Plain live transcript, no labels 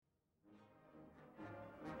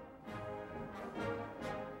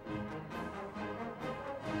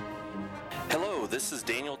This is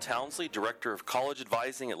Daniel Townsley, Director of College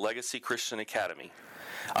Advising at Legacy Christian Academy.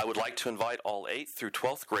 I would like to invite all 8th through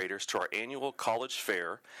 12th graders to our annual college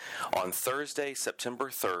fair on Thursday,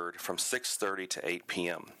 September 3rd from 6:30 to 8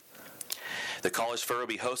 p.m. The college fair will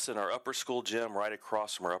be hosted in our upper school gym right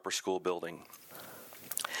across from our upper school building.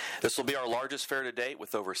 This will be our largest fair to date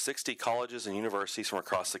with over 60 colleges and universities from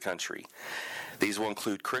across the country. These will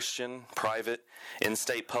include Christian, private,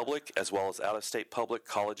 in-state public, as well as out-of-state public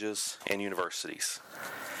colleges and universities.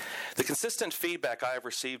 The consistent feedback I have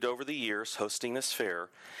received over the years hosting this fair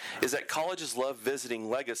is that colleges love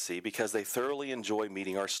visiting Legacy because they thoroughly enjoy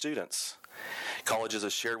meeting our students. Colleges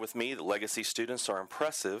have shared with me that Legacy students are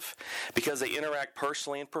impressive because they interact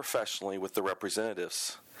personally and professionally with the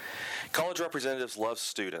representatives. College representatives love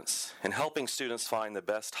students and helping students find the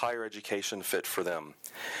best higher education fit for them.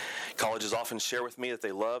 Colleges often share with me that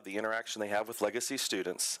they love the interaction they have with Legacy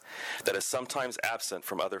students that is sometimes absent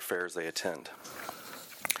from other fairs they attend.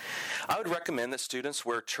 I would recommend that students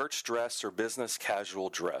wear church dress or business casual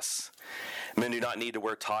dress. Men do not need to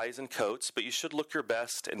wear ties and coats, but you should look your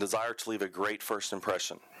best and desire to leave a great first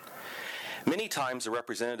impression. Many times the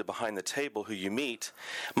representative behind the table who you meet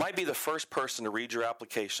might be the first person to read your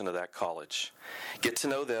application to that college. Get to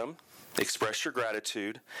know them, express your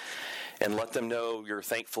gratitude, and let them know you're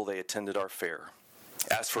thankful they attended our fair.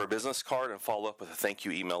 Ask for a business card and follow up with a thank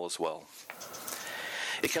you email as well.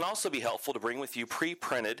 It can also be helpful to bring with you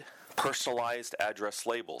pre-printed, personalized address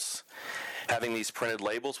labels. Having these printed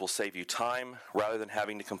labels will save you time rather than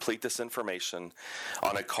having to complete this information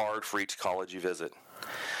on a card for each college you visit.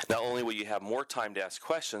 Not only will you have more time to ask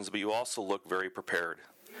questions, but you also look very prepared.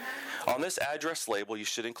 On this address label, you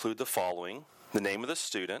should include the following: the name of the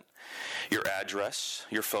student, your address,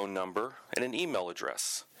 your phone number, and an email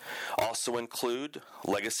address. Also include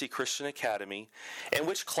Legacy Christian Academy and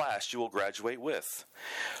which class you will graduate with.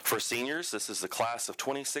 For seniors, this is the class of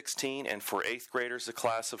 2016, and for 8th graders, the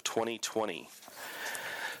class of 2020.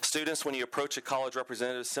 Students, when you approach a college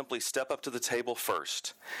representative, simply step up to the table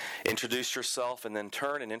first. Introduce yourself and then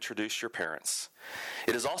turn and introduce your parents.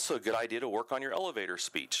 It is also a good idea to work on your elevator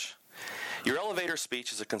speech. Your elevator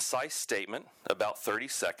speech is a concise statement, about 30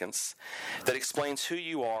 seconds, that explains who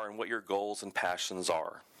you are and what your goals and passions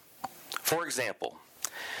are. For example,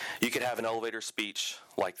 you could have an elevator speech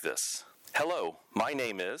like this. Hello, my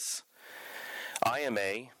name is, I am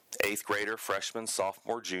a 8th grader, freshman,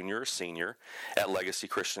 sophomore, junior, or senior at Legacy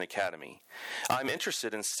Christian Academy. I'm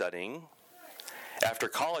interested in studying. After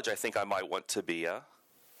college, I think I might want to be a,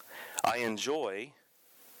 I enjoy,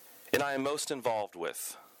 and I am most involved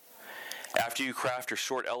with. After you craft your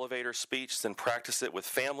short elevator speech, then practice it with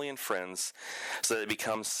family and friends so that it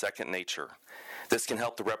becomes second nature. This can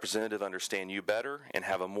help the representative understand you better and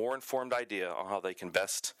have a more informed idea on how they can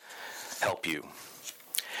best help you.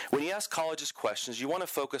 When you ask colleges questions, you want to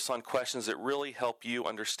focus on questions that really help you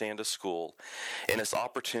understand a school and its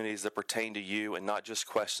opportunities that pertain to you, and not just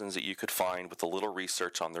questions that you could find with a little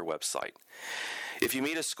research on their website. If you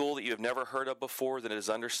meet a school that you have never heard of before, then it is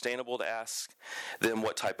understandable to ask them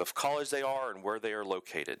what type of college they are and where they are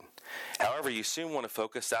located. However, you soon want to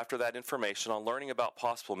focus after that information on learning about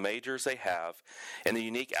possible majors they have and the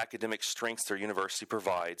unique academic strengths their university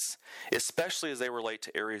provides, especially as they relate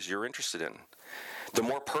to areas you're interested in. The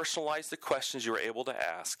more personalized the questions you are able to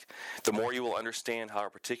ask, the more you will understand how a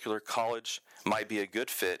particular college might be a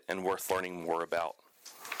good fit and worth learning more about.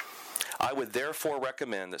 I would therefore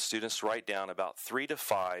recommend that students write down about 3 to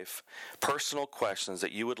 5 personal questions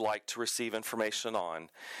that you would like to receive information on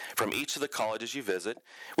from each of the colleges you visit,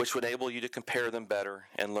 which would enable you to compare them better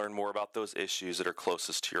and learn more about those issues that are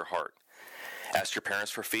closest to your heart. Ask your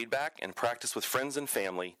parents for feedback and practice with friends and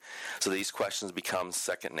family so these questions become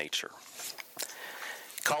second nature.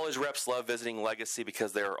 College reps love visiting Legacy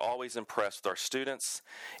because they are always impressed with our students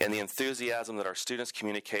and the enthusiasm that our students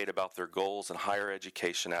communicate about their goals and higher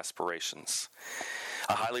education aspirations.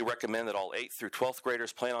 I highly recommend that all 8th through 12th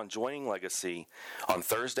graders plan on joining Legacy on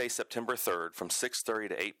Thursday, September 3rd from 6:30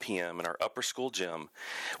 to 8 p.m. in our upper school gym,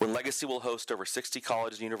 when Legacy will host over 60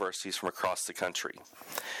 colleges and universities from across the country.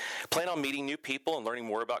 Plan on meeting new people and learning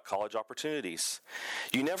more about college opportunities.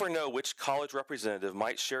 You never know which college representative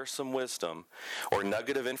might share some wisdom or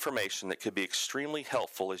nugget of information that could be extremely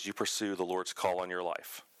helpful as you pursue the Lord's call on your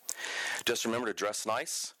life. Just remember to dress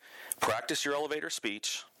nice, practice your elevator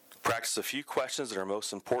speech, practice a few questions that are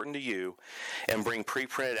most important to you, and bring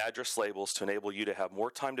pre-printed address labels to enable you to have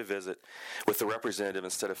more time to visit with the representative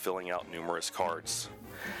instead of filling out numerous cards.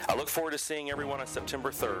 I look forward to seeing everyone on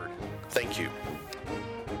September 3rd. Thank you.